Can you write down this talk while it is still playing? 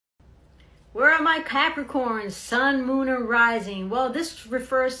Where are my Capricorns, sun, moon, and rising? Well, this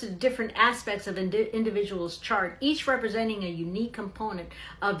refers to different aspects of an individual's chart, each representing a unique component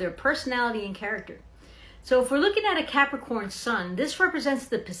of their personality and character. So if we're looking at a Capricorn sun, this represents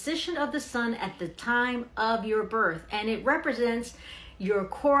the position of the sun at the time of your birth, and it represents your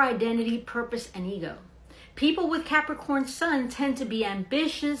core identity, purpose, and ego. People with Capricorn sun tend to be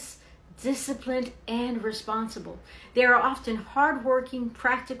ambitious, disciplined, and responsible. They are often hardworking,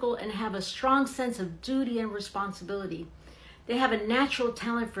 practical, and have a strong sense of duty and responsibility. They have a natural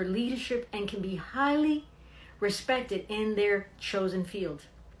talent for leadership and can be highly respected in their chosen field.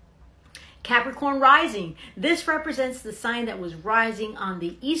 Capricorn rising. This represents the sign that was rising on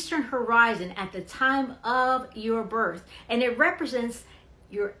the eastern horizon at the time of your birth, and it represents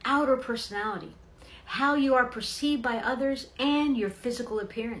your outer personality, how you are perceived by others, and your physical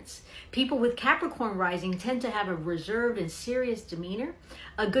appearance. People with Capricorn rising tend to have a reserved and serious demeanor,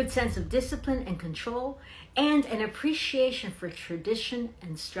 a good sense of discipline and control, and an appreciation for tradition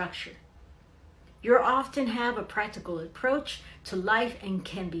and structure. You often have a practical approach to life and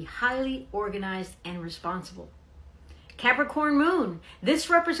can be highly organized and responsible. Capricorn moon. This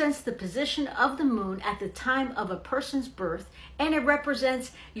represents the position of the moon at the time of a person's birth, and it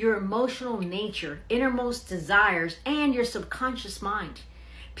represents your emotional nature, innermost desires, and your subconscious mind.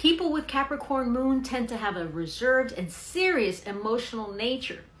 People with Capricorn moon tend to have a reserved and serious emotional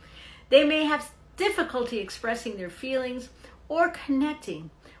nature. They may have difficulty expressing their feelings or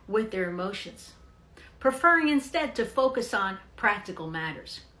connecting with their emotions, preferring instead to focus on practical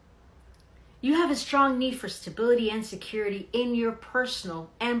matters. You have a strong need for stability and security in your personal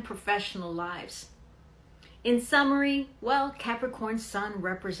and professional lives. In summary, well, Capricorn sun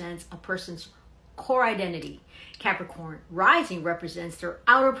represents a person's core identity. Capricorn rising represents their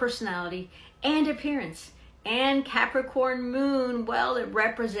outer personality and appearance. And Capricorn moon, well, it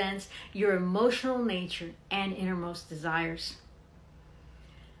represents your emotional nature and innermost desires.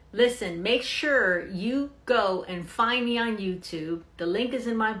 Listen, make sure you go and find me on YouTube. The link is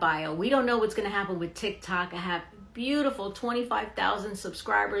in my bio. We don't know what's going to happen with TikTok. I have beautiful 25,000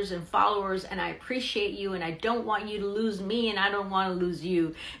 subscribers and followers, and I appreciate you, and I don't want you to lose me, and I don't want to lose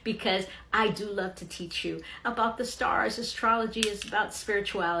you, because I do love to teach you about the stars. Astrology is about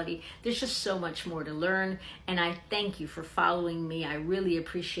spirituality. There's just so much more to learn, and I thank you for following me. I really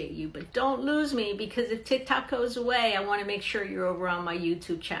appreciate you, but don't lose me, because if TikTok goes away, I want to make sure you're over on my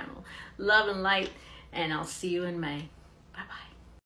YouTube channel. Love and light, and I'll see you in May. Bye-bye.